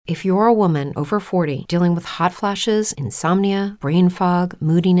If you're a woman over 40 dealing with hot flashes, insomnia, brain fog,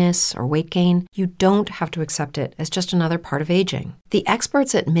 moodiness, or weight gain, you don't have to accept it as just another part of aging. The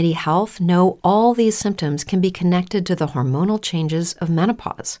experts at MIDI Health know all these symptoms can be connected to the hormonal changes of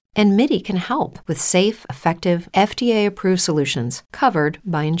menopause. And MIDI can help with safe, effective, FDA-approved solutions covered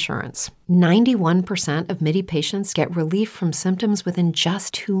by insurance. 91% of MIDI patients get relief from symptoms within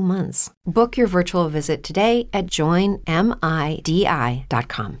just 2 months. Book your virtual visit today at joinmidi.com.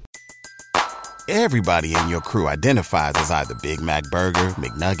 Everybody in your crew identifies as either Big Mac Burger,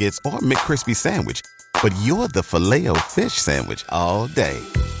 McNuggets, or McCrispy Sandwich. But you're the Filet-O-Fish Sandwich all day.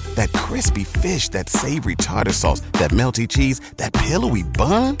 That crispy fish, that savory tartar sauce, that melty cheese, that pillowy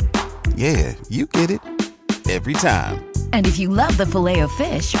bun. Yeah, you get it. Every time. And if you love the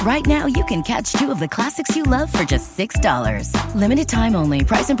Filet-O-Fish, right now you can catch 2 of the classics you love for just $6. Limited time only.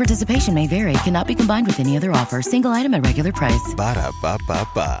 Price and participation may vary. Cannot be combined with any other offer. Single item at regular price.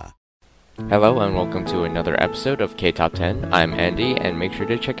 Ba-da-ba-ba-ba. Hello and welcome to another episode of K-Top 10. I'm Andy, and make sure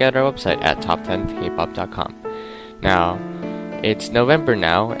to check out our website at top10kpop.com. Now, it's November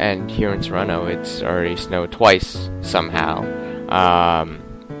now, and here in Toronto, it's already snowed twice somehow.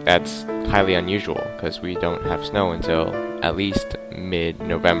 That's highly unusual, because we don't have snow until at least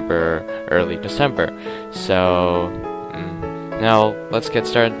mid-November, early December. So, now let's get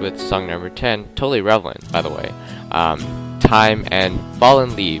started with song number 10, totally relevant, by the way. Time and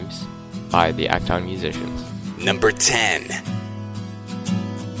Fallen Leaves by the Acton Musicians. Number 10.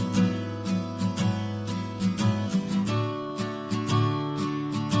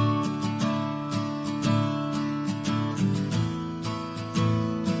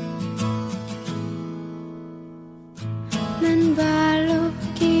 맨발로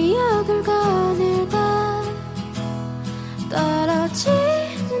기억을 거닐다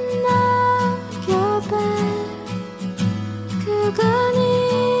떨어지는 낙엽에 그건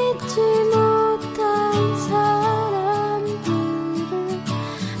잊지 못한 사람들을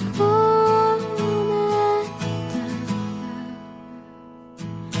보냈다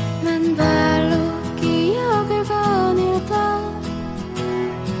맨발로 기억을 거닐다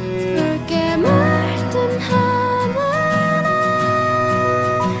붉게 물든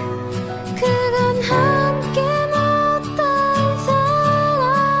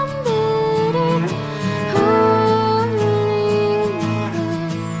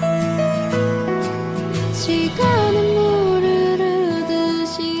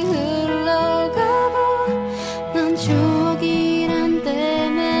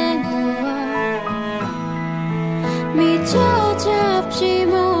미처 잡지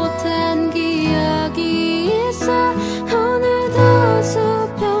못한 기억이 있어 오늘도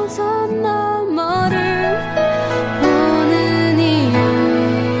수평선 너머를 보는 이유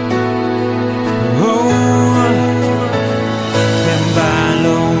맨발로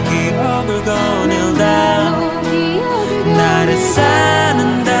기억을 거닐다 나를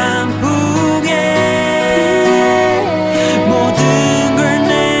사는 단풍에 모든 걸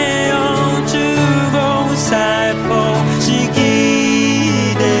내어주고 살포시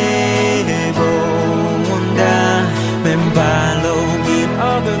기대해본다 맨발로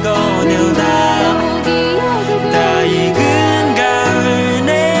기억을 거닐다 다 익은 가을 내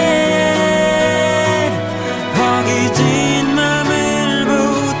허기진 맘을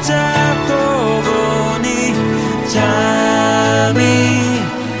붙잡고 보니 잠이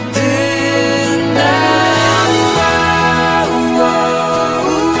든다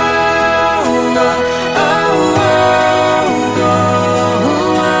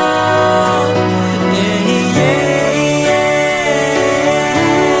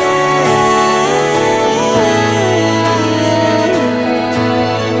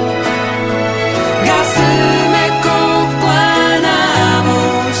가슴에 꽃과 나무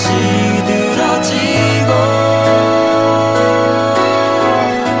시들어지고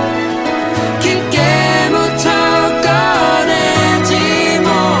깊게 묻혀 꺼내지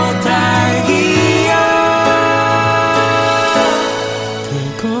못할 기억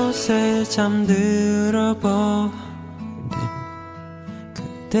그곳에 잠들어 버린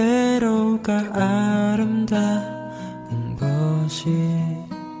그대로가 아름다운 것이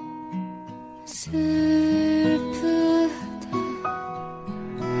슬프다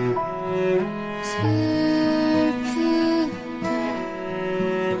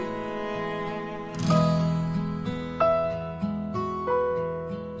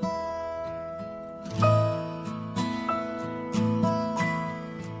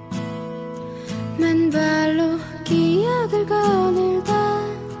맨발로 기억을 거닐다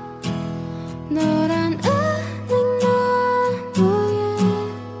노란 은행나무에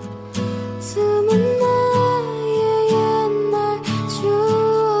숨은 나의 옛날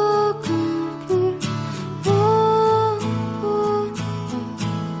추억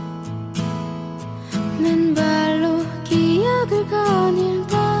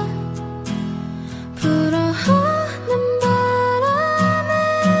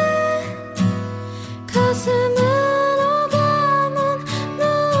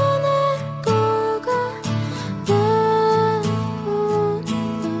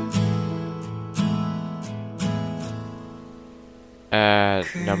At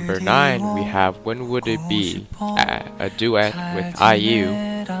number 9, we have When Would It Be, a duet with IU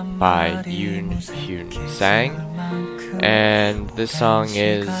by Yoon Hyun Sang. And this song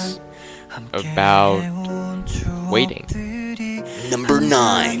is about waiting. Number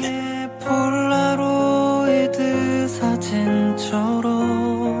 9. 폴라로이드 사진처럼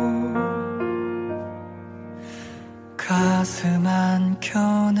가슴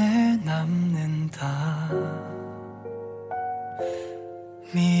한켠에 남는다.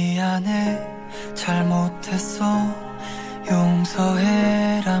 미안해 잘못했어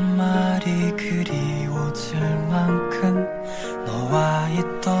용서해란 말이 그리워질 만큼 너와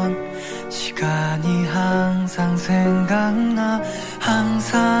있던 시간이 항상 생각나.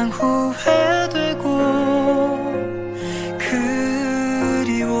 항상 후회되고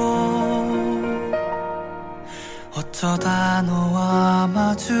그리워. 어쩌다 너와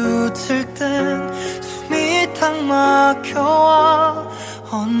마주칠 땐 숨이 탁 막혀와.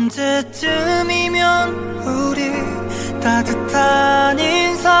 언제쯤이면 우리 따뜻한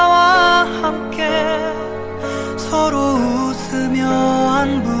인사와 함께 서로 웃으며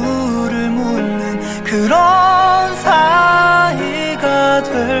안부를 묻는 그런 사이가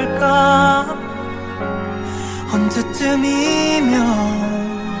될까. 언제쯤이면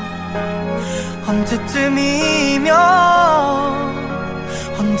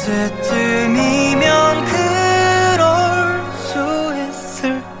그럴 수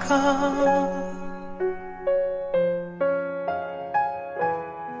있을까.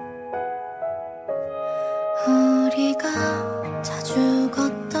 우리가 자주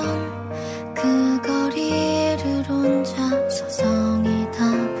걷던 그 거리를 혼자 서성이다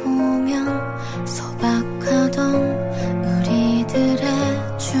보면 소박하던 우리들의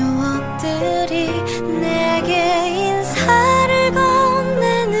추억들이 내게 인사를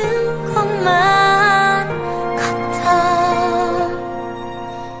건네는 것만 같아.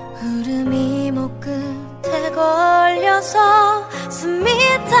 흐름이 목끝에 걸려서 숨이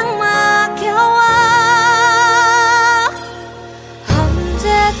탁 막혀와.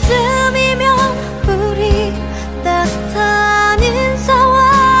 언제쯤이면 우리 따뜻한 인사와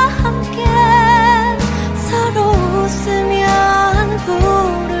함께 서로 웃으며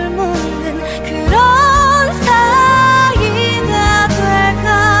안부를 묻는 그런 사이가 될까.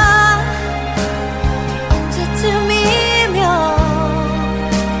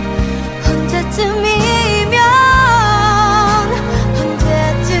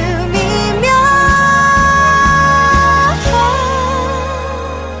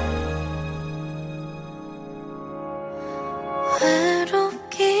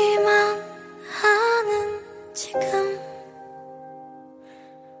 외롭기만 하는 지금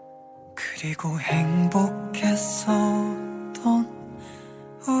그리고 행복했었던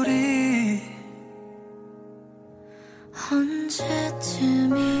우리 언제쯤이면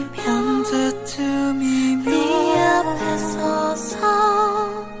네 앞에 서서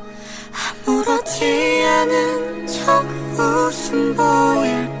아무렇지 않은 척 웃음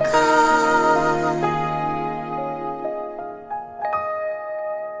보일까.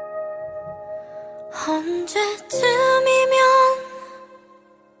 언제쯤이면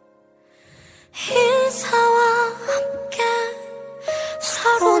인사와 함께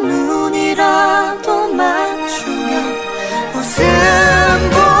서로 눈이라도 맞추면 웃음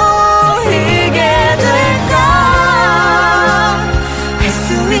보이게 될까. 할 수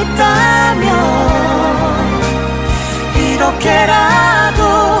있다면 이렇게라도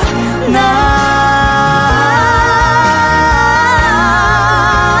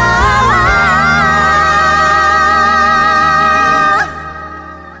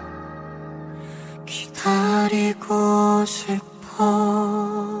기다리고 싶어.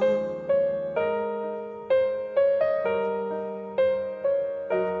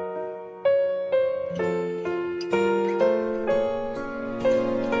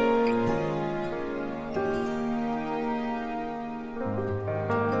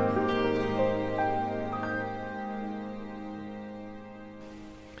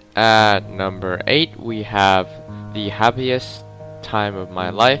 At number 8, we have The Happiest Time of My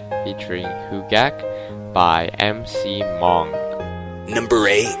Life featuring Hugak by MC Mong. Number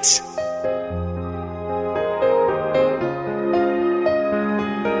 8.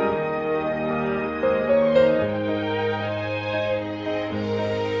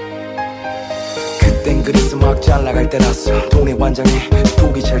 그땐 그리스 막 잘나갈 때라서 동네 관장에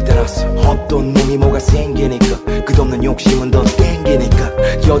독이 찰 때라서 없던 놈이 뭐가 생기니까 끝없는 욕심은 더 땡기니까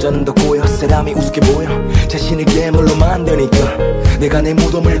여자는 더 꼬였어 사람이 우습게 보여 자신을 괴물로 만드니까 내가 내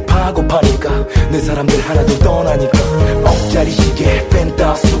무덤을 파고 파니까 내 사람들 하나도 떠나니까 억짜리 시계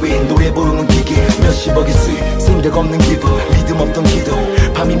펜타스윗 노래 부르는 기계 몇십억의 수익 생각 없는 기분 리듬 없던 기도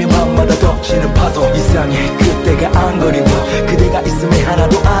밤이면 밤마다 덮치는 파도 이상해 그때가 안 그리워 그대가 있음에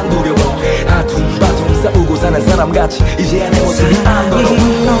하나도 안 두려워 아둥바둥 싸우고 사는 사람같이 이제야 내 모습이 안 더러워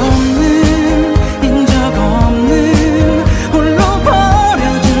인적 없는 홀로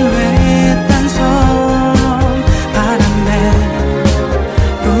버려진 외딴 섬 바람에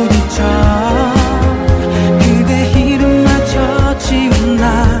부딪혀 그대 이름 맞춰 지운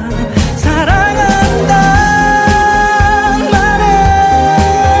나 사랑한다 말해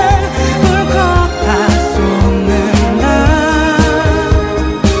울컥 다 쏟는다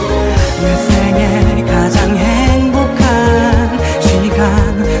내 생에 가장 행복한 시간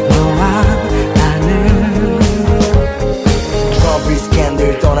너와 나는 트러블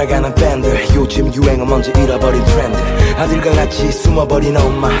스캔들 떠나가는 밴드 요즘 유행은 먼저 잃어버린 트렌드 아들과 같이 숨어버린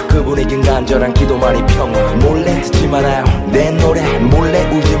엄마 그분의 간절한 기도만이 평화 몰래 듣지 말아요 내 노래 몰래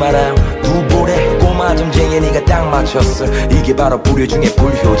울지 말아요 두 볼에 꼬마 점쟁이니가 딱 맞췄어 이게 바로 불효 중에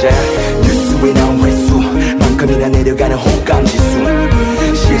불효자야 뉴스에 나온 횟수만큼이나 내려가는 호감지수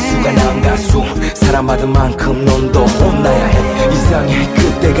실수가 난 가수 사랑받은 만큼 넌 더 혼나야 해 이상해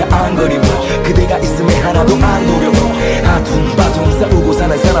그때가 안 그리워 그대가 있음에 하나도 안 두려워 아둥바둥 싸우고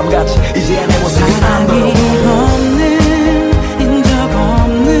사는 사람같이 이제야 내 모습이 안 더러워 없는 인적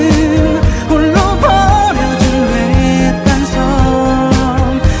없는 홀로 버려진 외딴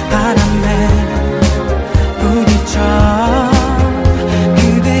섬 바람에 부딪혀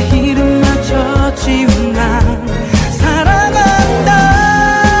그대 이름 맞춰 지운 나 사랑한다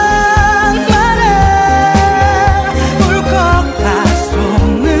말해 울컥 다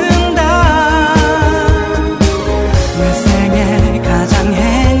쏟는다 내 생에 가장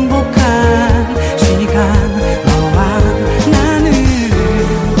행복한 시간 너와 나는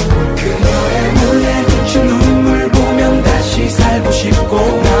그녀의 몰래 비친 눈물 보면 다시 살고 싶고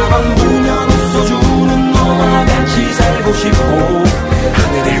나만 보면 웃어주는 너와 같이 살고 싶고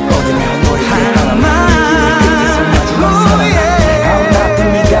하늘을 뻗으며 너의 하나만 끝에서 마지막 사랑 I'm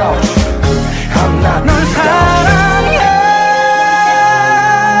nothing without you I'm nothing 널 사랑해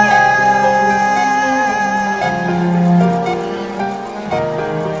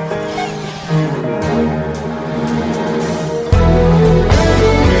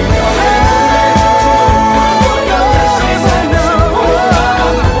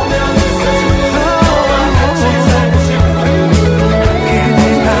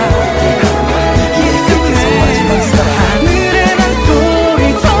하늘에만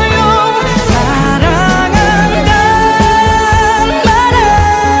소리쳐요 사랑한다 말해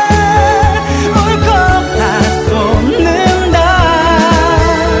울컥 다 쏟는다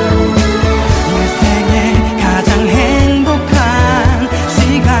내 생에 가장 행복한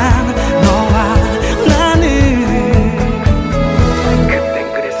시간 너와 나는 그땐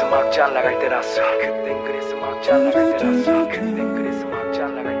그래서 막 잘 나갈 때라서 그땐 그래서 막 잘 나갈 때라서 그땐 그래서 막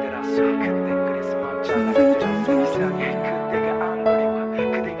잘 나갈 때라서 그땐 그래서 막 잘 나갈 때라서 이상해 그때가 안 그리워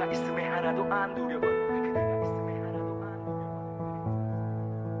그대가 있음에 하나도 안 두려워 그대가 있음에 하나도 안 두려워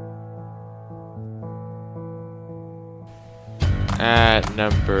At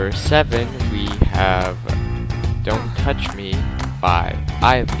number 7, we have Don't Touch Me by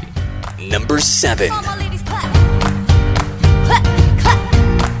Ivy. Number 7. All my ladies clap. Clap, clap.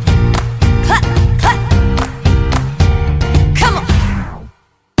 Clap, clap. Come on.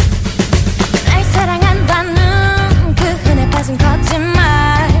 날 사랑한다는 그 흔해 빠진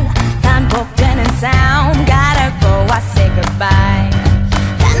거짓말 반복되는 sound Gotta go, I say goodbye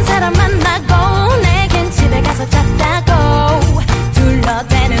딴 사람 만나고 내겐 집에 가서 잤다고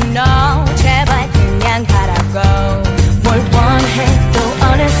둘러대는 너 제발 그냥 가라고 뭘 원해 또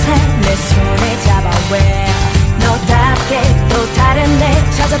어느새 내 손을 잡아 왜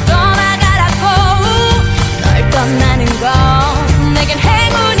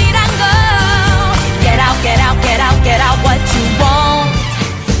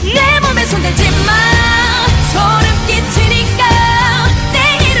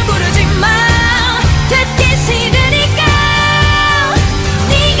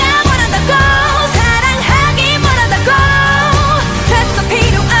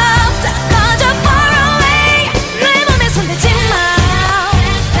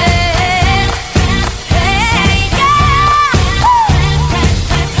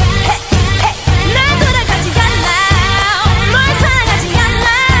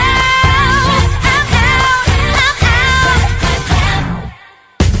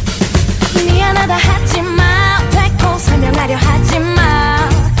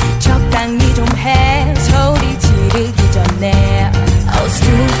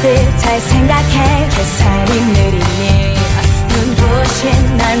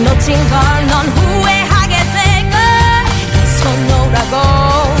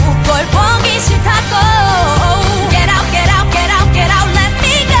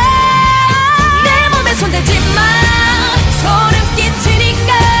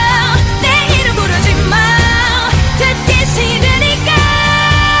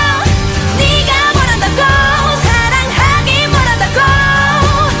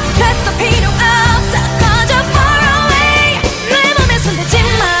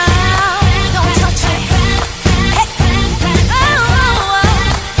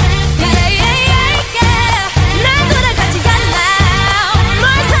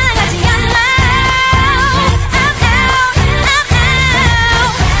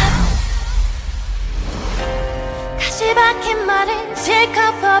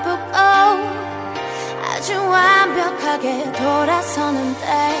거북고 아주 완벽하게 돌아서는데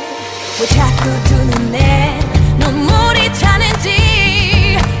왜 자꾸 두 눈에 눈물이 차는지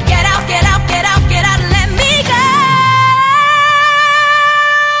Get out, get out, get out, get out and let me go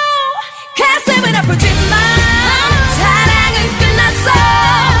가슴을 아프지마 사랑은 끝났어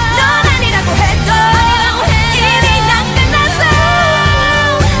넌 아니라고 해도 이미 난 끝났어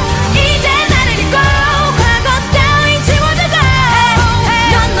이제 나를 잊고 과거 따윈 지워두고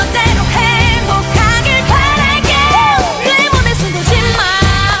넌 너대로 행복하길 바랄게 내 몸에 숨기지마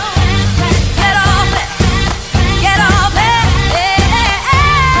Get off it Get off it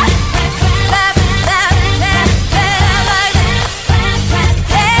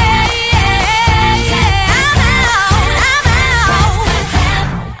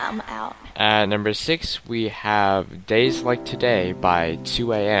I'm out At number 6, we have Days Like Today by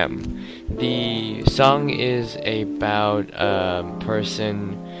 2AM. The song is about a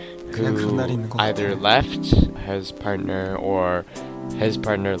person who either left his partner or his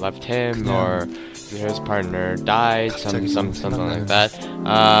partner left him or his partner died, something like that.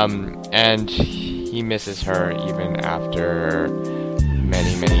 And he misses her even after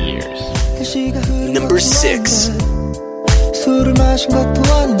many, many years. Number 6. 술을 마신 것도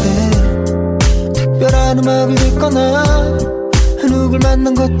아닌데 특별한 음악을 듣거나 누굴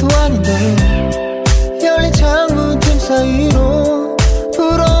만난 것도 아닌데 열린 창문 틈 사이로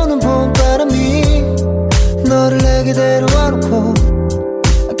불어오는 봄바람이 너를 내게 데려와놓고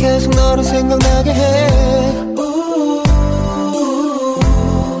계속 너를 생각나게 해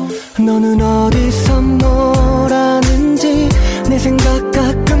너는 어디서 뭘 하는지 내 생각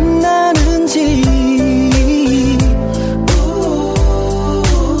가끔 나는지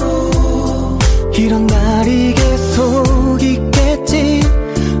이런 날이 계속 있겠지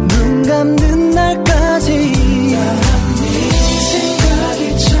눈 감는 날까지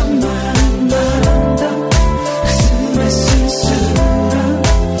생각이 참 많다 가슴에 쓸쓸한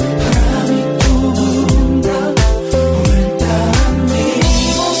바람이 또 분다 오늘따라 네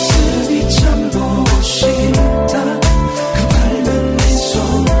모습이 참 보고 싶다 그 밝은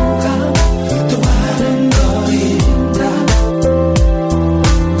미소가 또 아른거린다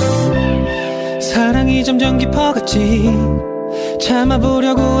사랑이 점점 깊어갔지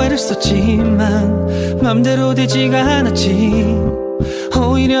참아보려고 애를 썼지만 맘대로 되지가 않았지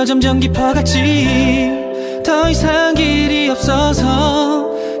오히려 점점 깊어갔지 더 이상 길이 없어서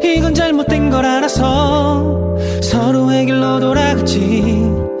이건 잘못된 걸 알아서 서로의 길로 돌아갔지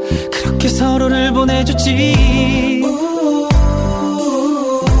그렇게 서로를 보내줬지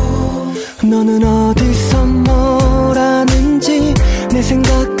너는 어디서 뭘 하는지 내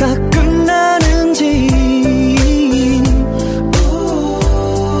생각 가끔 나는지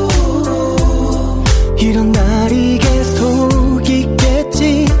이런 날이 계속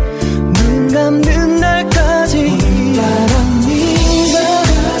있겠지 눈 감는 날까지 오늘따라 네가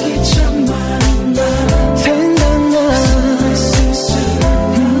생각이 참 많다 생각나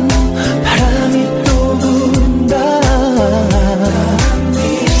바람이 또 분다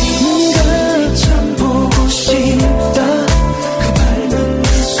네가 참 보고 싶다 그 밝은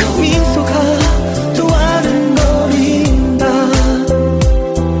그 미소가 또 아른거린다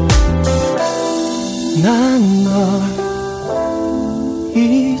난 널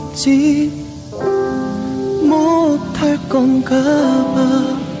잊지 못할 건가 봐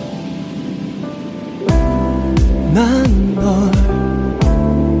난 널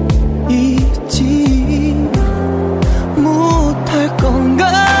잊지 못할 건가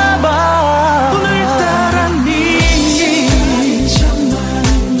봐 오늘따라 네 참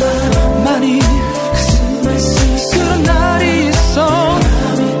많이 가슴에 쓸쓸 그런 날이 있어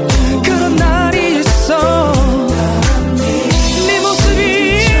그런 날이 있어 네 모습이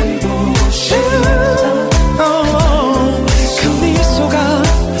그 미소가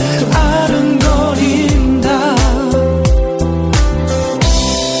또 아른거린다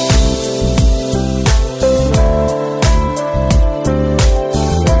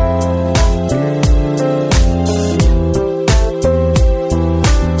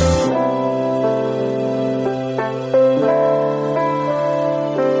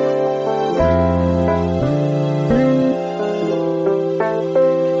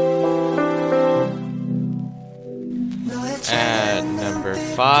At number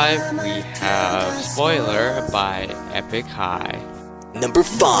 5, we have Spoiler by Epic High. Number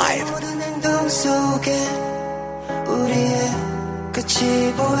 5. 모든 행동 속에 우리의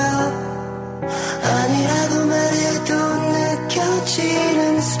끝이 보여 아니라고 말해도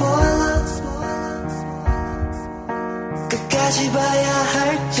느껴지는 spoiler 끝까지 봐야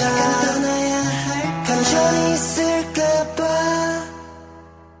할까 시간 떠나야 할까 감정이 있을까봐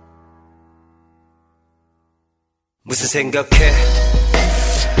무슨 생각해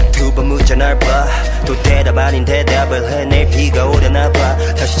두 번 묻자 날 봐 또 대답 아닌 대답을 해 내일 비가 오려나 봐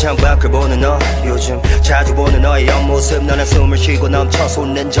다시 창밖을 보는 너 요즘 자주 보는 너의 옆모습 너는 숨을 쉬고 넘쳐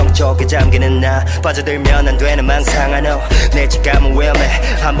솟는 정적에 잠기는 나 빠져들면 안 되는 망상한 너 내 직감은 위험해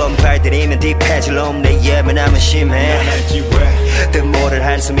한번 발들이면 딥해질 놈 내 예민함은 심해 뜻모를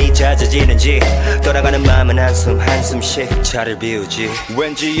한숨이 잦아지는지 돌아가는 마음은 한숨씩 차를 비우지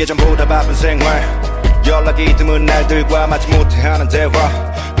왠지 예전보다 바쁜 생활 연락이 드문 날들과 마지못해 하는 대화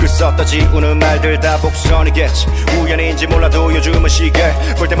글 썼다 지우는 말들 다 복선이겠지 우연인지 몰라도 요즘은 시계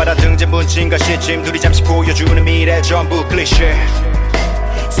볼 때마다 등진 분친과 시침 둘이 잠시 보여주는 미래 전부 클리셰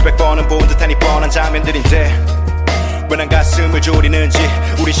수백 번은 본 듯한 이 뻔한 장면들인데 왜 난 가슴을 졸이는지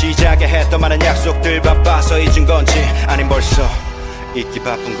우리 시작에 했던 많은 약속들 바빠서 잊은 건지 아님 벌써 잊기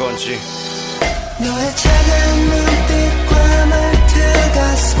바쁜 건지 너의 차가운 눈빛과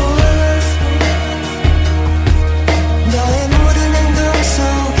말투가 스포일러 너의 모든 행동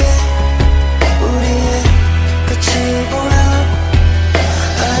속에 우리의 끝이 보여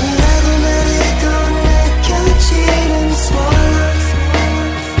아니라고 말해도 느껴지는 스포일러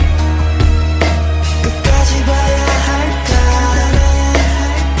끝까지 봐야 할까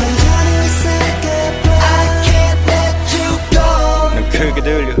반전이 있을게 I can't let you go 난 크게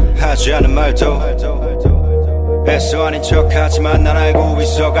들려 하지 않은 말도 애써 아닌 척하지만 난 알고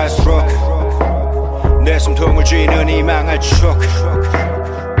있어 갈수록 내 숨통을 쥐는 이 망할 추억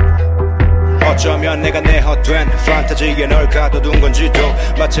어쩌면 내가 내 헛된 판타지에 널 가둬둔 건지도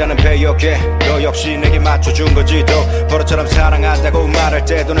맞지 않은 배역에 너 역시 내게 맞춰준 건지도 버릇처럼 사랑한다고 말할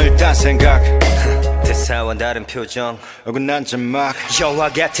때도 늘 딴 생각 대사와 다른 표정 어긋난 점막 영화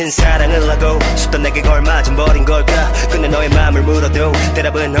같은 사랑을 하고 싶던 내게 걸맞은 버린 걸까 근데 너의 마음을 물어도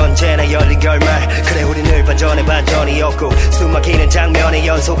대답은 언제나 열린 결말 그래 우리 늘 반전에 반전이었고 숨막히는 장면의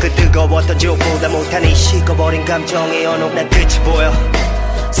연속 그 뜨거웠던 지옥보다 못한 이 식어버린 감정의 연옥 난 끝이 보여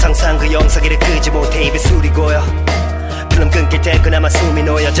상상 그 영상기를 끄지 못해 입에 술이 고여 필름 끊길 때 그나마 숨이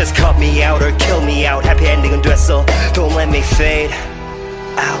놓여 Just cut me out or kill me out 해피 엔딩은 됐어 Don't let me fade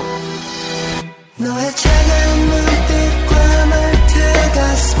out 너의 차가운 눈빛과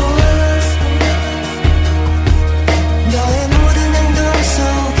말투가 스포일러 너의 모든 행동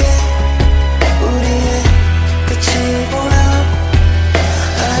속에 우리의 끝이 보여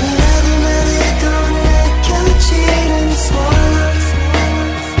아니라고 말해도 느껴지는 스포일러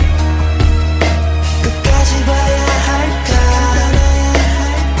끝까지 봐야 할까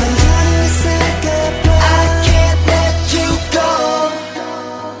반전이 있을게 I can't let you go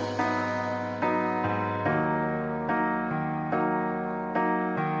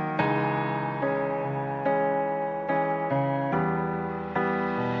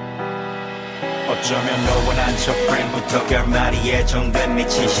어쩌면 너와 난 첫 프레임부터 결말이 예정된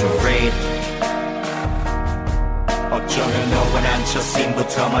미친 슈레이드 어쩌면 너와 난 첫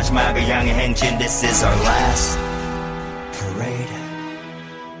씬부터 마지막을 향해 행진 This is our last parade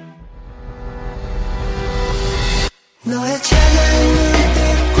너의 차가운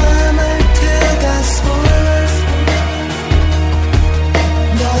눈빛과 말투가 스포일러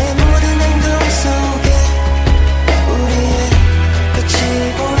너의 모든 행동 속에 우리의 끝이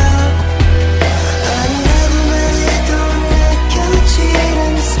보여 아니라고 말해도 느껴지는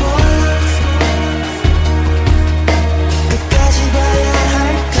스포일러 끝까지 봐야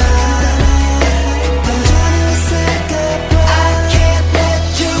할까 반전이 있을게 I can't let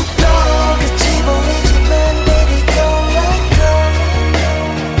you go 끝이 보이지만 baby don't let go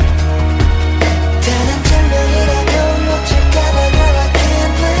단 한 장면이라도 놓칠까봐 널 I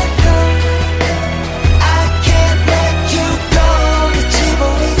can't let go I can't let you go 끝이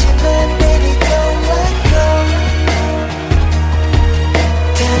보이지만 baby don't let go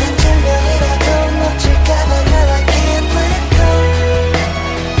단 한 장면이라도 놓칠까봐 널 I can't let go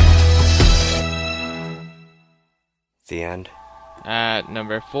The end. At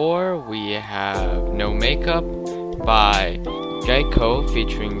number 4, we have No Makeup by Geico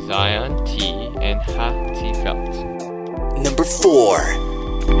featuring Zion T and Ha T Felt. Number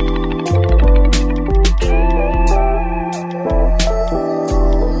 4.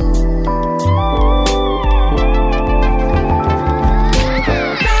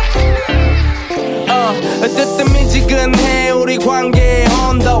 뜨뜻미지근해 우리 관계의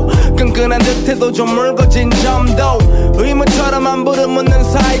온도 끈끈한 듯해도 좀 묽어진 점도 의무처럼 안부를 묻는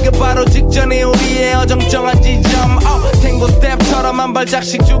사이 그 바로 직전이 우리의 어정쩡한 지점 탱고 스텝처럼 한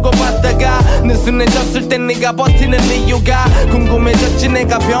발짝씩 주고받다가 느슨해졌을 땐 네가 버티는 이유가 궁금해졌지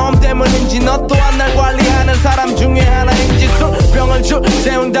내가 병 때문인지 너 또한 날 관리하는 사람 중에 하나인지 술병을 줄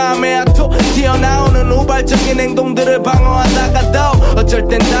세운 다음에 튀어나오는 우발적인 행동들을 방어하다가도 어쩔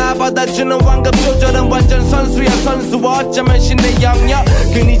땐 다 받아주는 완급 조절은 완전 선수야 선수 어쩌면 신의 영역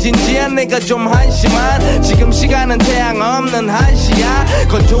괜히 진지한 내가 좀 한심한 지금 시간은 태양 없는 1시야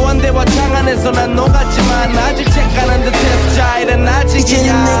건조한 대화 창 안에서 난 녹았지만 아직 책가는 듯해 스타일은 아직이야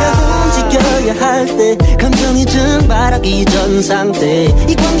이제는 내가 움직여야 할 때 감정이 증발하기 전 상태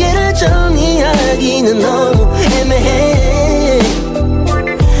이 관계를 정리하기는 너무 애매해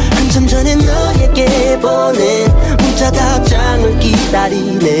한참 전에 너에게 보낸 문자 답장을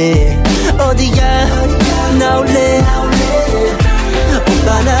기다리네 어디야 나올래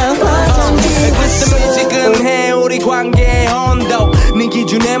오빠 나 화장실 왔어 지근해 우리 관계의 온도 네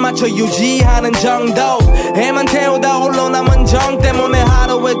기준에 맞춰 유지하는 정도 애만 태우다 홀로 남은 정 때문에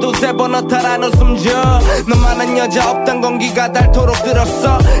하루에 2-3번 허탈한 웃음 줘 너만한 여자 없단 공기가 닳도록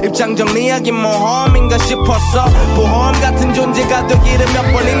들었어 입장 정리하기 모험인가 싶었어 보험 같은 존재가 되기를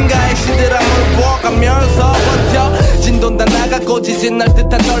몇 번인가의 시드람을 부어가면서 버텨 진도는 다 나갔고 지진 날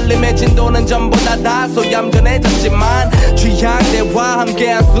듯한 떨림의 진도는 전보다 다소 얌전해졌지만 취향대와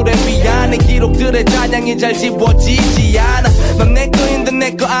함께한 술에 위한 내 기록들의 잔향이 잘 지워지지 않아 넌 내 거인 듯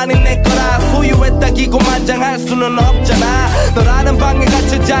내 거 아닌 내 거라 소유했다기고 만장할 수는 없잖아 너라는 방에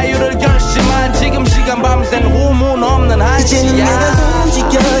갇혀 자유를 결심한 지금 시간 밤샌 후문 없는 1시야 이제는 내가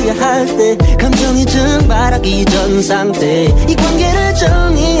움직여야 할 때 감정이 증발하기 전 상태 이 관계를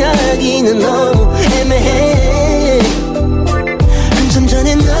정리하기는 너무 애매해 한참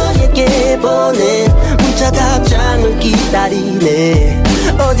전에 너에게 보낸 문자 답장을 기다리네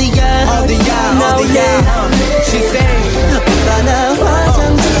어디야 나올래 She say 오빠 나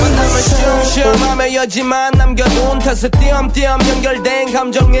화장실 만남을 쉬엄쉬엄하며 여지만 남겨둔 탓에 띄엄띄엄 연결된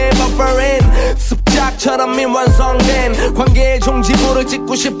감정의 버퍼인 습작처럼 미완성된 관계의 종지부를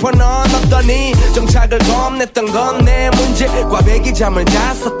찍고 싶어 넌 어떠니 정착을 겁냈던 건 내 문제 꽈배기 잠을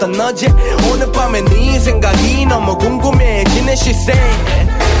잤었던 어제 오늘 밤에 네 생각이 너무 궁금해지네 She say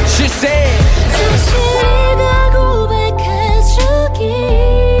당신이 다 고백해주길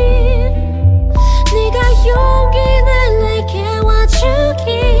네가 용기를 내게 와주길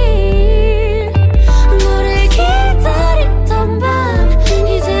너를 기다렸던 밤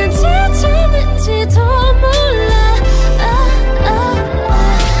이젠 지쳤는지도 몰라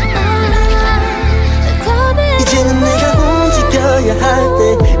이제는 내가 움직여야 할 때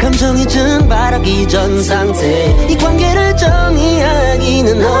감정이 증발하기 전 상태 이 관계를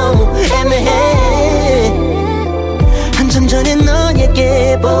정리하기는 너무 애매해 한참 전에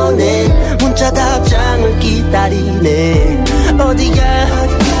너에게 보낸 문자 답장을 기다리네 어디야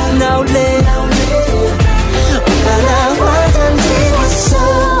나올래 오빠 나 화장실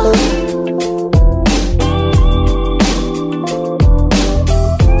왔어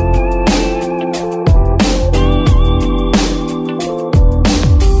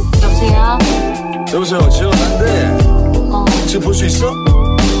여보세요 지금 난데 지금 볼 수 있어?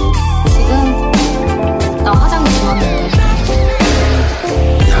 지금 나 화장실 지웠는데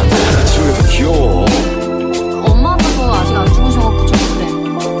야 너 화장 지우게 더 귀여워 엄마 아빠도 아직 안 주무셔갖고 좀 그래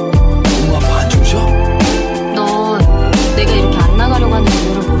엄마 아빠 안 주무셔? 너 내가 이렇게 안 나가려고 하는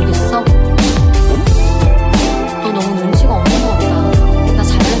이유를 모르겠어? 너 너무 눈치가 없는 것 같다 나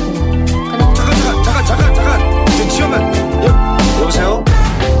잘래 그냥 잠깐 지금 지우면 여보세요?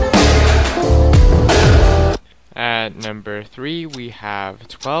 At number 3, we have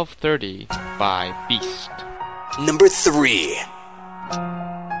 12:30 by Beast. Number 3.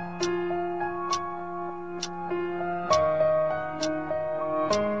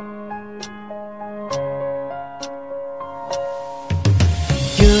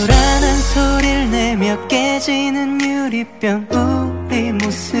 요란한 소리를 내며 깨지는 유리병 우리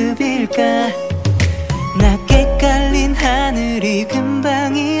모습일까 낮게 깔린 하늘이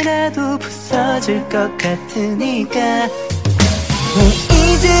금방이라도 부서질 것 같으니까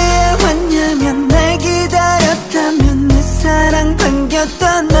이제야 왔냐면 날 기다렸다면 내 사랑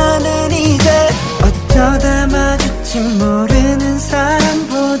반겼던 너는 이제 어쩌다 마주치 모르는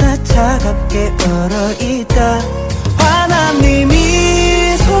사람보다 차갑게 얼어있다 환한 네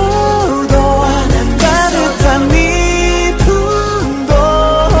미소도 따뜻한 네 품도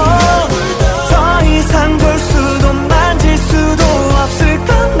더 이상 볼 수도 만질 수도 없을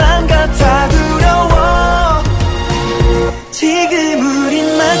것만 같아 두려워 지금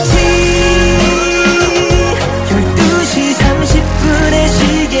우린 마치 12시 30분의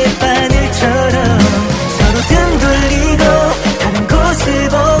시계바늘처럼 서로 등 돌리고 다른 곳을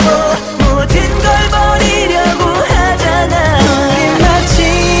보고 모든 걸 버리려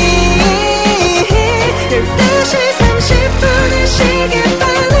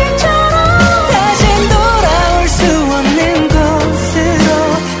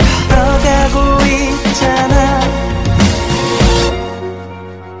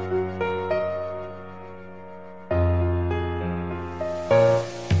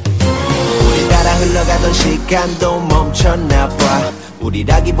가던 시간도 멈췄나봐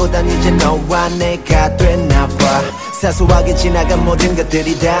우리라기보단 이제 너와 내가 됐나봐 사소하게 지나간 모든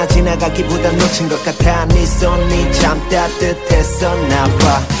것들이 다 지나가기보단 놓친 것 같아 네 손이 참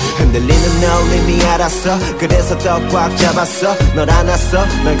따뜻했었나봐 흔들리는 널 이미 알았어 그래서 더 꽉 잡았어 널 안았어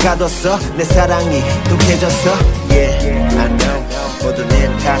널 가뒀어 내 사랑이 독해졌어 Yeah, I know 모두 내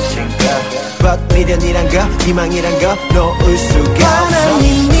탓인가 But 미련이란 거 희망이란 거 놓을 수가 없어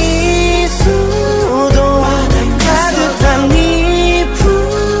하나님 미소도 따뜻한 네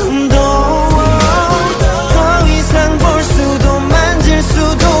품도 더 이상 볼 수도 만질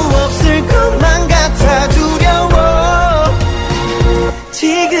수도 없을 것만 같아 두려워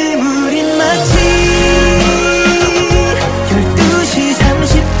지금 우린 마치 12시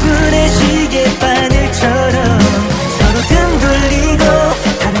 30분의 시계바늘처럼 서로 등 돌리고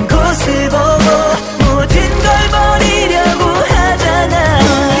다른 곳을 보고 모든 걸 버리려고 하잖아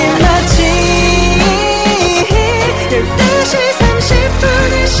우린 마치 12시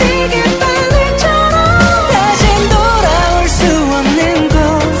 30분의 시계바늘처럼 다신 돌아올 수 없는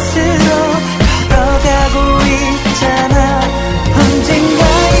곳으로 걸어가고 있잖아 언젠가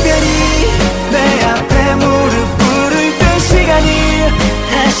이별이 내 앞에 무릎 꿇을 때 시간이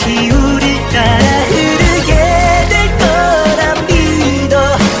다시 우릴 따라 흐르게 될 거란 믿어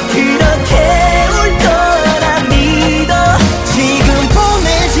그렇게 울 거란 믿어 지금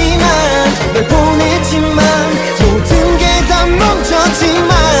보내지만 널 보냈지만 모든 게 다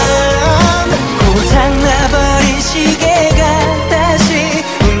멈췄지만 고장나버린 시계가 다시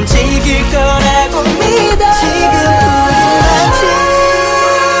움직일 거라고 믿어 지금 우린 마치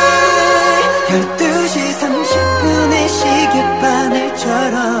 12시 30분의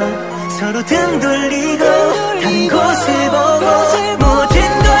시계바늘처럼 서로 등 돌리고 다른 곳을 보고 모든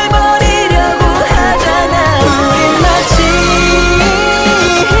걸 버리려고 하잖아 우린 마치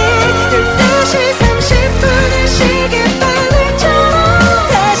 12시 30분의 시계바늘처럼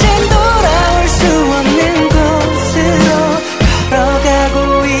다신 돌아올 수 없는 곳으로 걸어가고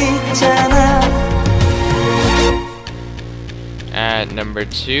있잖아 At number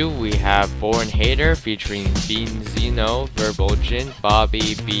 2, we have Born Hater featuring Benzino, Verbulgin,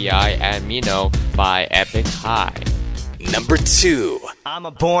 Bobby, B.I, and Mino by Epic High. Number 2. I'm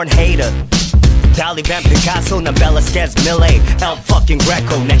a born hater 달리 뱀 피카소 난 벨라스케즈 밀레 El fucking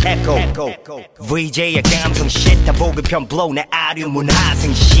Greco 내 echo VJ의 감성 shit 다 보급형 blow 내 아류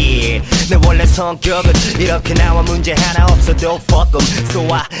문화생 shit 내 원래 성격은 이렇게 나와 문제 하나 없어도 fuck em So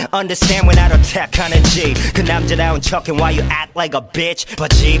I understand when I attack 하는지 그 남자다운 척해 why you act like a bitch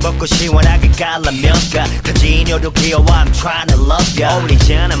바지 벗고 시원하게 갈라면 다 진여도 귀여워 I'm trying to love ya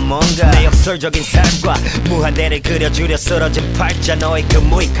어울리잖아 뭔가 내 역설적인 삶과 무한대를 그려주려 쓰러진 팔자 너의 그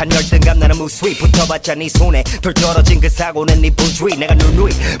무익한 열등감 나는 무수히 붙어봤자 네 손에 덜 떨어진 그 사고는 네 부주의 내가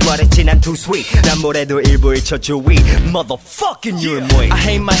누누이 말했지 난 too sweet 난 뭐래도 일부일 저주위 Motherfucking you're 뭐이 I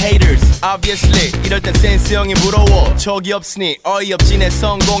hate my haters obviously 이럴 땐 센스 형이 부러워 척이 없으니 어이없지 내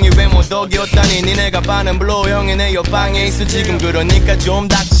성공이 왜 못 덕이었다니 니네가 반은 블로우 형이 내 옆방에 있어 지금 그러니까 좀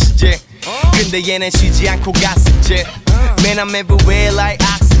닥치지 근데 얘는 쉬지 않고 갔었지 Man I'm everywhere like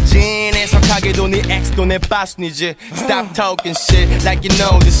oxygen 해석하게도 네 X도 내 빠순이지 Stop talking shit like you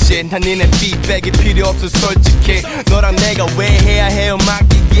know this shit 난 니네 feedback이 필요 없어 솔직히 너랑 내가 왜 해야 해요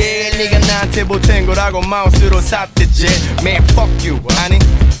맡기게 네가 나한테 보탠 거라고 마우스로 샀댔지 Man fuck you 아니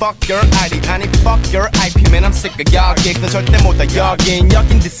fuck your ID 아니 fuck your IP Man I'm sick of y'all gigs 너 절대 못다 여긴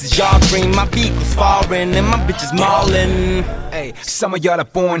This is your dream My vehicle's foreign and my bitch is maulin' Ay, some of y'all are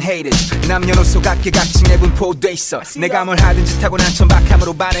born haters 남녀노소 각계각층에 분포돼 있어 내가 뭘 하든지 타고난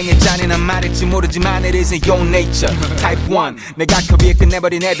천박함으로 반응했자니 난 말할지 모르지만 it isn't your nature Type 1 내가 커비에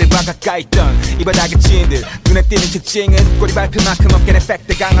끝내버린 애들과 가까이 있던 이 바닥의 지인들 눈에 띄는 특징은 꼬리 밟힐 만큼 어깨 내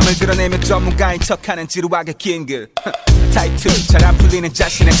팩트 강함을 드러내며 전문가인 척하는 지루하게 긴그 Type 2 잘 안 풀리는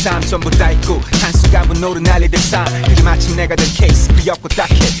자신의 삶 전부 다 있고 한순간 분노로 날리던 삶 그게 마침 내가 된 케이스 귀엽고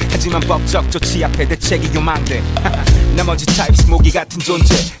딱해 하지만 법적 조치 앞에 대책이 요망돼 나머지 타입스 모기 같은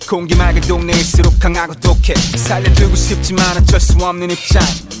존재 공기 맑은 동네일수록 강하고 독해 살려두고 싶지만 어쩔 수 없는 입장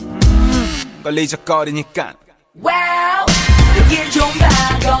걸리적거리니까 Wow 여길 좀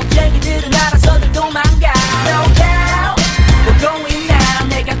봐 겁쟁이들은 알아서들 도망가 No doubt We're going now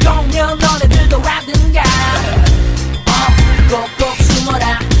내가 공연 너네들도 하든가 꼭꼭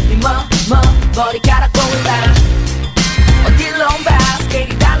숨어라 네 머리카락 보인다 어딜로 봐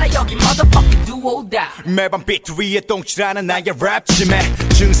스케일이 달라 여기 motherfucking do 오다 매번 비트 위에 똥칠하는 나의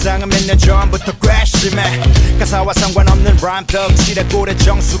랩침에 증상은 몇 년 전부터 괘씸해 가사와 상관없는 라임 덕질에 꼴에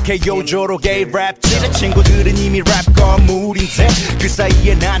정숙해 요조록의 랩질에 친구들은 이미 랩 거물인데 그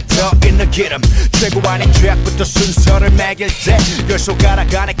사이에 난 더 있는 기름 최고 아닌 죄악부터 순서를 매길 때 열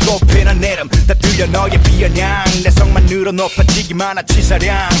손가락 안에 꼽히는 이름 다 들려 너의 비아냥 내 성만 늘어 높아지기만 한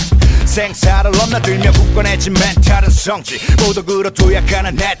치사량 생사를 넘나들며 굳건해진 멘탈은 성지 모두 그로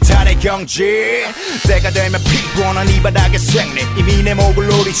도약하는 내 탈의 경지 때가 되면 피곤한 이 바닥의 생리 이미 내 목을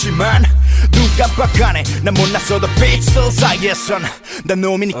노리지만 눈 깜빡하네 난 못났어도 빛들 사이에선 난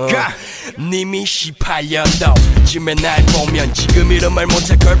놈이니까 님이 18년도 쯤에 날 보면 지금 이런 말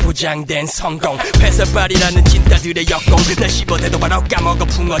못할 걸 포장된 성공 회사발이라는 진따들의 역공 날 씹어대도 바로 까먹어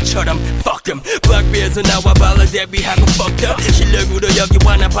붕어처럼 Fuck them 박 위에서 나와 발라 데뷔하고 fucked up 실력으로 여기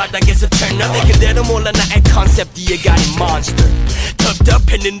와나 바닥에서 turn up 근데도 몰라 나의 컨셉 뒤에 가린 monster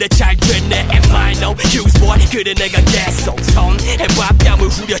텁텁했는데 잘 됐네 Am I no use boy 그래 내가 계속 손해봐 뺨을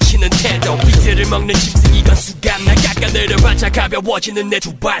후려치는 태도 비트를 먹는 짐승 이건 수감 날 깎아내려봤자 가벼워지는 내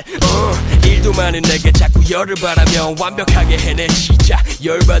두 발 일도 많은 내게 자꾸 열을 바라며 완벽하게 해내시자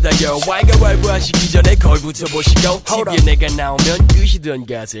열받아요 왈가왈부하시기 전에 거울 붙여보시고 TV에 내가 나오면 끄시던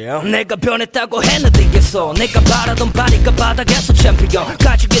가세요 내가 변했다고 했는데겠어 내가 바라던 바니까 바닥에서 챔피언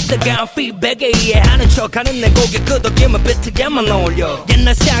가지고 있다간 피백에 이해하는 척하는 내 고개 끄덕이면 비트게만 어울려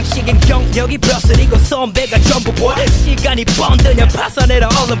옛날 상식인 경력이 벼슬이고 선배가 전부 보여 시간이 번드냐 파산해라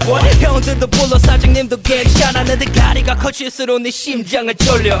얼른 보여 형들도 불러 사장님도 괜찮았는데 가리가 커질수록 내 심장을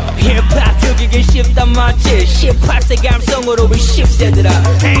졸려 힙합 죽이기 쉽단 맞지 18세 감성으로 우리 10세들아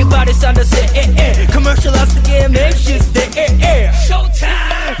Everybody's on the set Commercialize the game make shit stay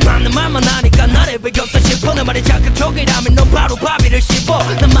Showtime 맞는 말만 하니까 나를 배겼다 싶어 내 말이 자극적이라면 넌 바로 바비를 씹어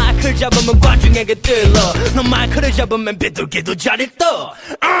난 마이크를 잡으면 관중에게 들러 넌 마이크를 잡으면 비둘기도 잘 있어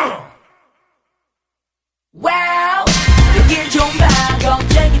Wow 여길 좀 봐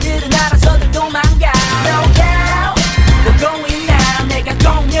겁쟁이들은 알아서들 도망가 No doubt We're going now 내가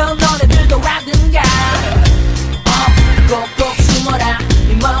공연 너네들도 하든가 꼭꼭 숨어라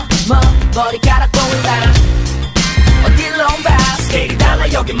네 머리카락 보인다 어딜로 봐 스케일이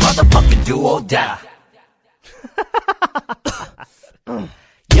달라 여기 motherfucking do or die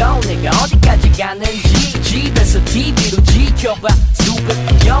Yo 내가 어디까지 가는지 집에서 TV로 지켜봐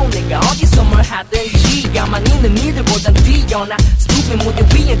Stupid Yo 내가 어디서 뭘 하든지 가만히 있는 이들보단 뛰어나 Stupid 무대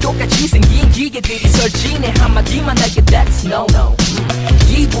위에 똑같이 생긴 기계들이 설치네 한마디만 할게 That's no no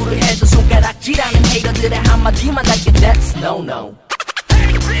기부를 해도 손가락질하는 해거들의 한마디만 할게 That's no no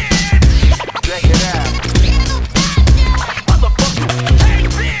Check it out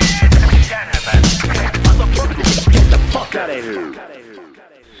Get the fuck out of here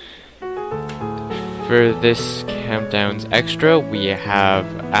For this Countdowns Extra, we have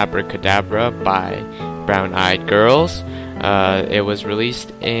Abracadabra by Brown Eyed Girls. It was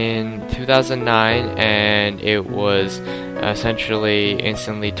released in 2009 and it was essentially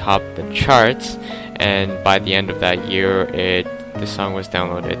instantly topped the charts, and by the end of that year the song was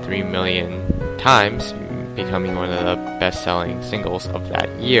downloaded 3 million times, becoming one of the best-selling singles of that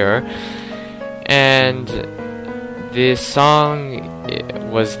year. And this song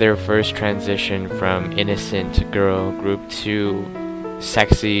was their first transition from innocent girl group to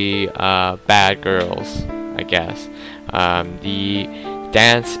sexy bad girls, I guess. The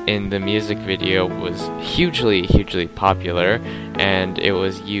dance in the music video was hugely popular, and it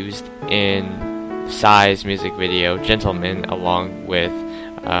was used in Psy's music video Gentleman along with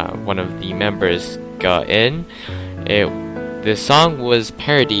one of the members, Ga-in. The song was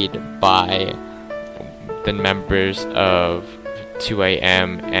parodied by the members of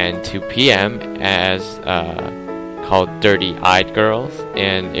 2AM and 2PM as called Dirty Eyed Girls,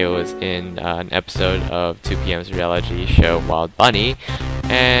 and it was in an episode of 2PM's reality show Wild Bunny,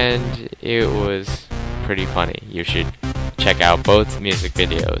 and it was pretty funny. You should check out both music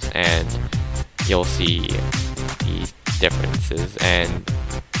videos and you'll see the differences and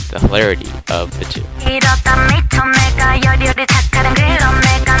the hilarity of the two.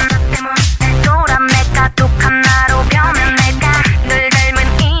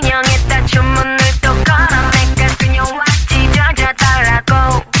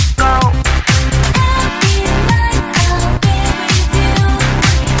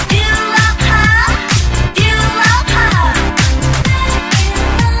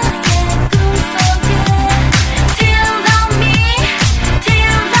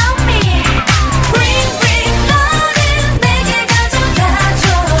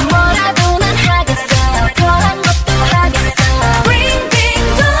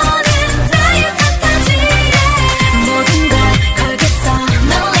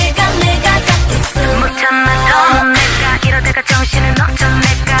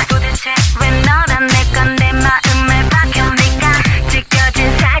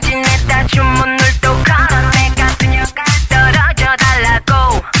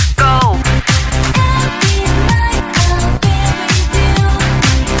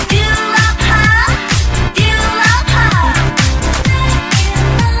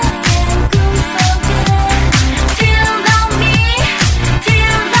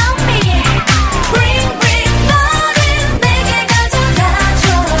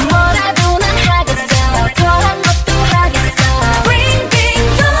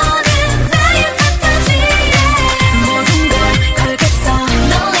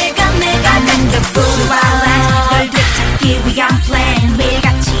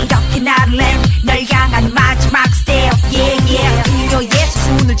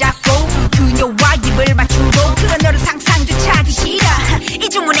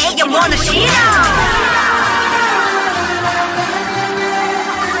 너는 싫어.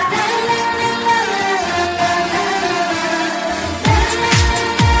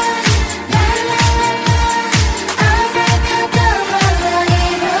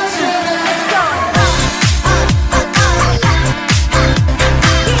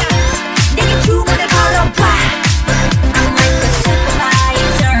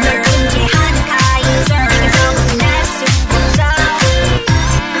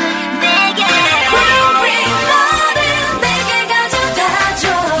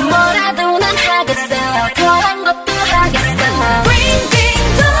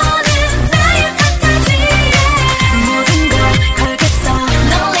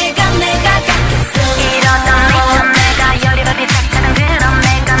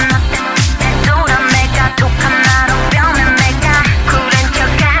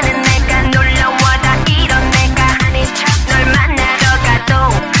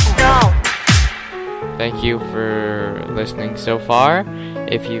 Thank you for listening so far.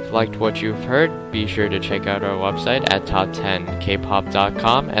 If you've liked what you've heard, be sure to check out our website at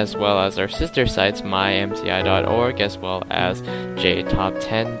top10kpop.com, as well as our sister sites mymci.org, as well as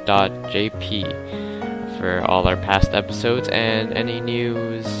jtop10.jp for all our past episodes and any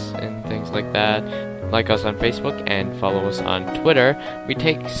news and things like that. Like us on Facebook and follow us on Twitter. We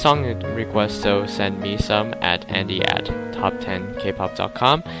take song requests, so send me some at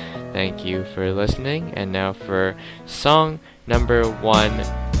andy@top10kpop.com. Thank you for listening. And now for song number 1,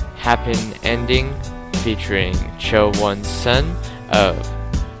 Happen Ending, featuring Cho Won-sun of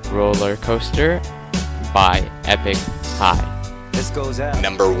Roller Coaster by Epic High. This goes out.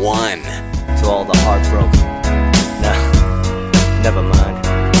 Number 1. To all the heartbroken. Nah, never mind.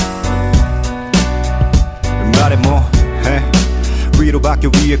 말해 뭐해 위로밖에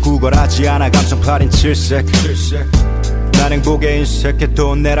위에 구걸하지 않아 감성팔인 칠색 난 행복에 인색해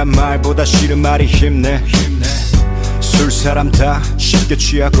돈 내란 말보다 싫은 말이 힘내 술사람 다 쉽게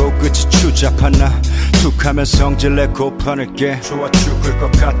취하고 끝이 추잡한 나 툭하면 성질내 고판을게 좋아 죽을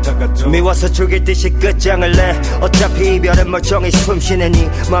것 같다가도 미워서 죽일 듯이 끝장을 내 어차피 이별은 멀쩡히 숨쉬는 이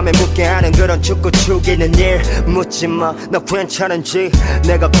맘에 묻게 하는 그런 죽고 죽이는 일 묻지마 너 괜찮은지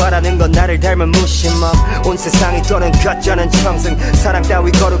내가 바라는 건 나를 닮은 무심함 온 세상이 또는 가짜는 청승 사랑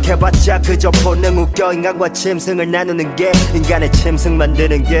따위 거룩해봤자 그저 본능 웃겨 인간과 짐승을 나누는 게 인간의 짐승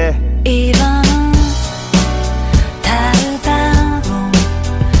만드는 게 이번은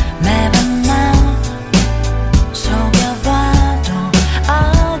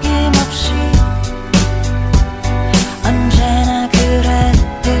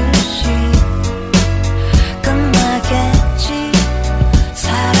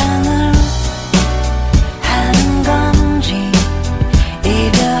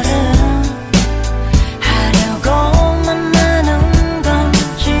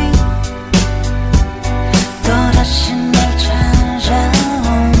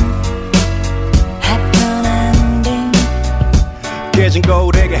깨진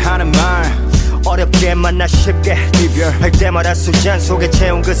거울에게 하는 말 어렵게 만나 쉽게 이별할 때마다 술잔 속에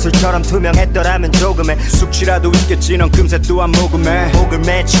채운 그 술처럼 투명했더라면 조금의 숙취라도 있겠지 넌 금세 또한 모금해 목을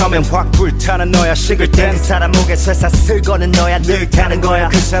맨 처음엔 확 불타는 너야 식을 땐 그 사람 목에 쇠사슬 거는 너야 늘 타는 거야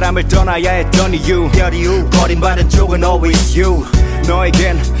그 사람을 떠나야 했던 이유 별 이유 버림받은 쪽은 always you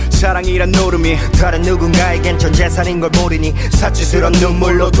너에겐 사랑이란 노름이 다른 누군가에겐 전 재산인 걸 모르니 사치스러운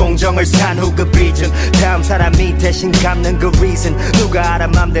눈물로 동정을 산 후 그 빚은 다음 사람이 대신 갚는 그 reason 누가 알아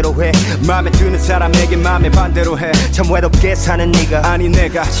맘대로 해 맘에 드는 사람에게 맘에 반대로 해 참 외롭게 사는 네가 아니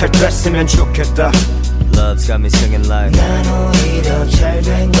내가 잘 됐으면 좋겠다 Love's got me singing like 난 오히려 잘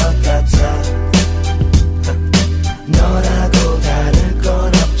된 것 같아 너라고 다를 건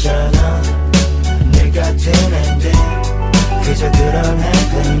없잖아 내 같은 엔딩 그저 그런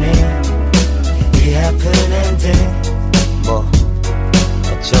happening 이 happen ending 뭐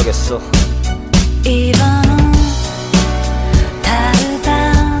어쩌겠어 이번은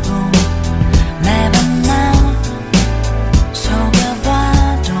다르다고 매번 날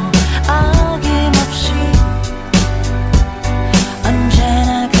속여봐도 어김없이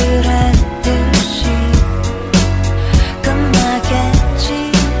언제나 그랬듯이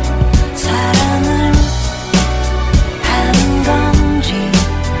끝나겠지 사랑을 하는 건지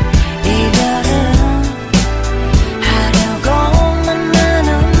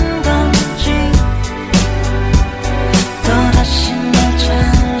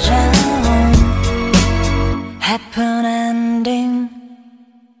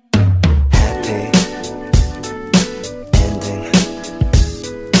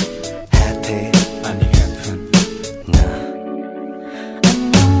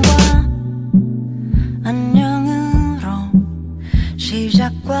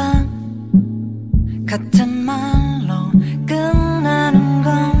밤 같은 말로 끝나는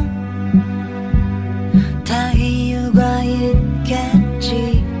건 다 이유가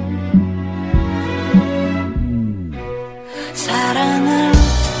있겠지. 사랑을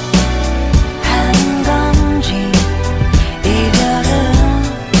하는 건지 이별을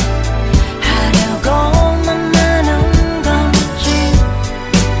하려고 만나는 건지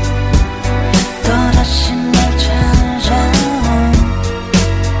또다시 널 찾아온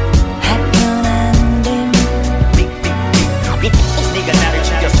happy ending. 네가 나를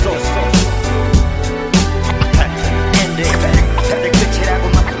죽였어. ending. 다들 끝이라고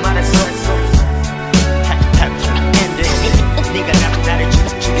막 말했어. happy ending. 네가 나를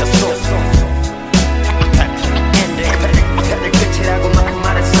죽였어. ending. 다들 끝이라고 막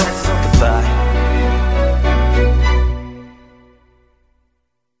말했어. Goodbye.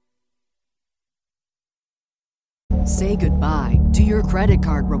 Say goodbye to your credit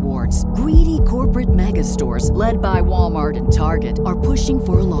card rewards. Greedy corporate mega stores, led by Walmart and Target, are pushing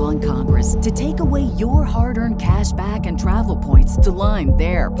for a law in Congress to take away your hard-earned cash back and travel points to line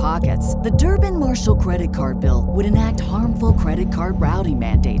their pockets. The Durbin-Marshall credit card bill would enact harmful credit card routing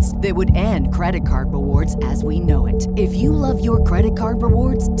mandates that would end credit card rewards as we know it. If you love your credit card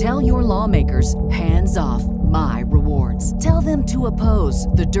rewards, tell your lawmakers, hands off my rewards. Tell them to oppose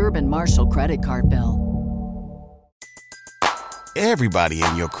the Durbin-Marshall credit card bill. Everybody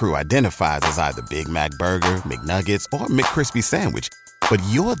in your crew identifies as either Big Mac Burger, McNuggets, or McCrispy Sandwich. But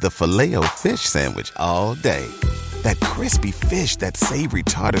you're the Filet-O-Fish Sandwich all day. That crispy fish, that savory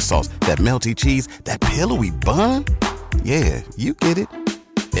tartar sauce, that melty cheese, that pillowy bun. Yeah, you get it.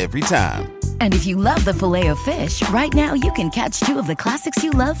 Every time. And if you love the Filet-O-Fish, right now you can catch two of the classics you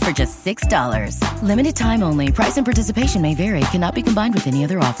love for just $6. Limited time only. Price and participation may vary. Cannot be combined with any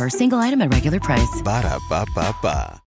other offer. Single item at regular price. Ba-da-ba-ba-ba.